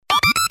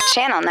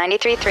Channel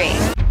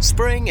 93.3.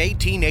 Spring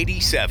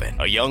 1887,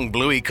 a young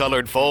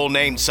bluey-colored foal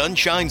named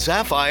Sunshine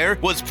Sapphire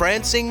was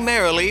prancing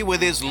merrily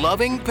with his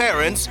loving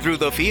parents through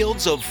the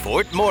fields of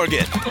Fort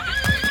Morgan.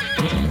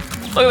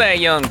 Look at that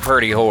young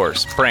purty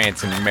horse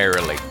prancing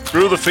merrily.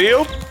 Through the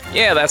field?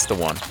 Yeah, that's the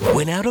one.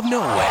 When out of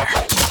nowhere,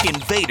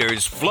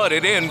 invaders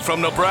flooded in from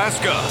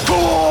Nebraska.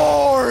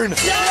 Corn!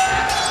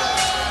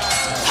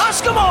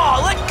 Husk 'em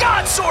all! Let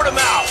God sort 'em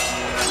out!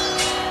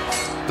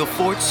 The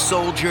fort's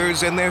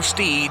soldiers and their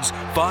steeds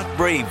fought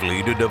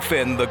bravely to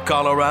defend the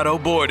Colorado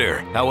border.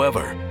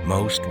 However,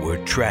 most were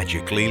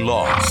tragically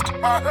lost.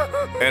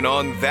 And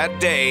on that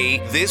day,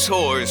 this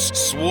horse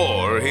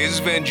swore his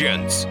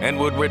vengeance and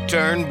would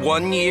return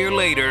 1 year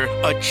later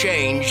a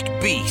changed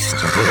beast.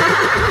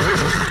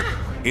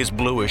 His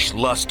bluish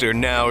luster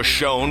now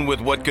shone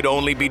with what could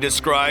only be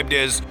described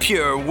as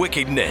pure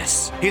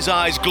wickedness. His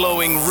eyes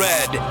glowing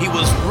red, he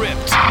was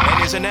ripped,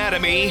 and his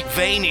anatomy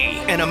veiny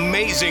and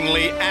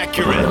amazingly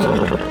accurate.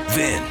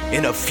 Then,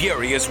 in a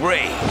furious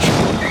rage,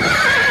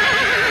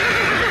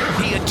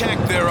 he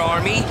attacked their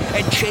army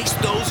and chased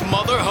those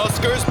mother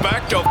huskers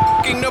back to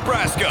f***ing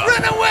Nebraska.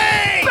 Run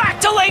away!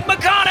 Back to Lake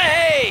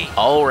McConaughey!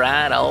 All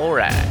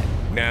right.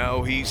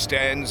 Now he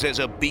stands as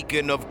a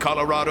beacon of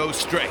Colorado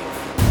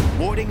strength,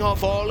 warding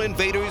off all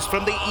invaders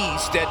from the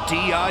east at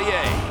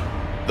TIA.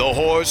 The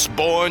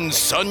horse-born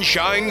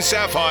Sunshine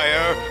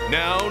Sapphire,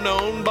 now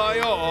known by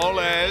all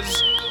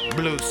as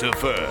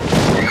Blucifer.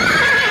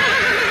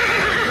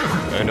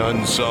 An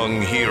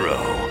unsung hero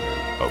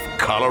of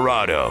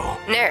Colorado.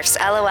 Nerf's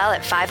LOL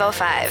at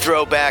 5:05.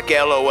 Throwback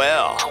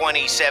LOL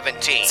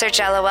 2017. Search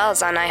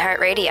LOLs on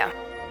iHeartRadio.